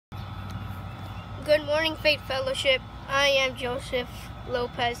Good morning, Faith Fellowship. I am Joseph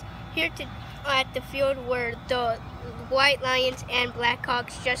Lopez, here at the field where the White Lions and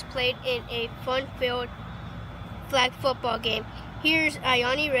Blackhawks just played in a fun-filled flag football game. Here's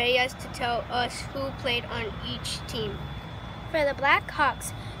Ayani Reyes to tell us who played on each team. For the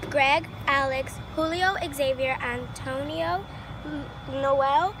Blackhawks, Greg, Alex, Julio, Xavier, Antonio,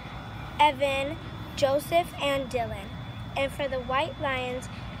 Noel, Evan, Joseph, and Dylan. And for the White Lions,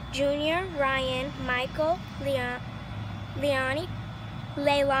 Junior, Ryan, Michael, Leilani,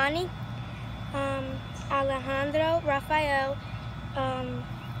 Alejandro, Rafael,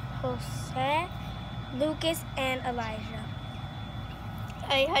 Jose, Lucas, and Elijah.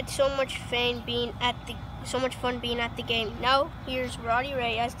 I had so much fun being at the game. Now here's Roddy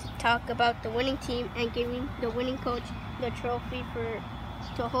Reyes to talk about the winning team and giving the winning coach the trophy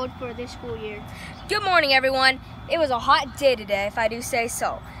to hold for this school year. Good morning, everyone. It was a hot day today, if I do say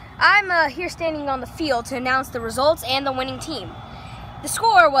so. I'm here standing on the field to announce the results and the winning team. The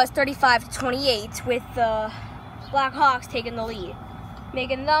score was 35-28, with the Blackhawks taking the lead,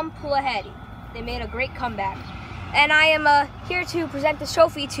 making them pull ahead. They made a great comeback. And I am here to present this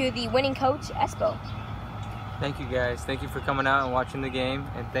trophy to the winning coach, Espo. Thank you, guys. Thank you for coming out and watching the game,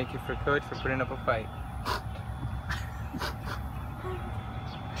 and thank you for Coach for putting up a fight.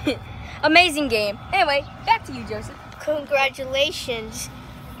 Amazing game. Anyway, back to you, Joseph. Congratulations.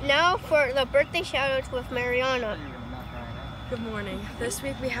 Now for the birthday shoutouts with Mariana. Good morning. This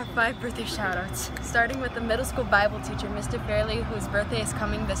week we have 5 birthday shoutouts, starting with the middle school Bible teacher, Mr. Fairley, whose birthday is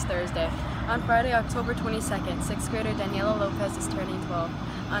coming this Thursday. On Friday, October 22nd, 6th grader Daniela Lopez is turning 12.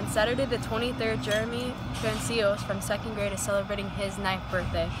 On Saturday, the 23rd, Jeremy Francios from 2nd grade is celebrating his 9th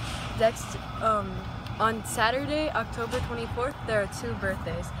birthday. On Saturday, October 24th, there are 2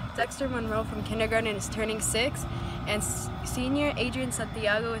 birthdays. Dexter Monroe from kindergarten is turning 6, and senior Adrian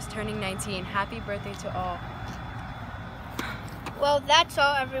Santiago is turning 19. Happy birthday to all. Well, that's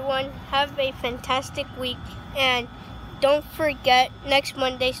all, everyone. Have a fantastic week, and don't forget, next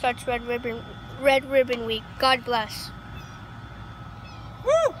Monday starts Red Ribbon Week. God bless.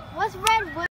 Woo! What's Red Ribbon?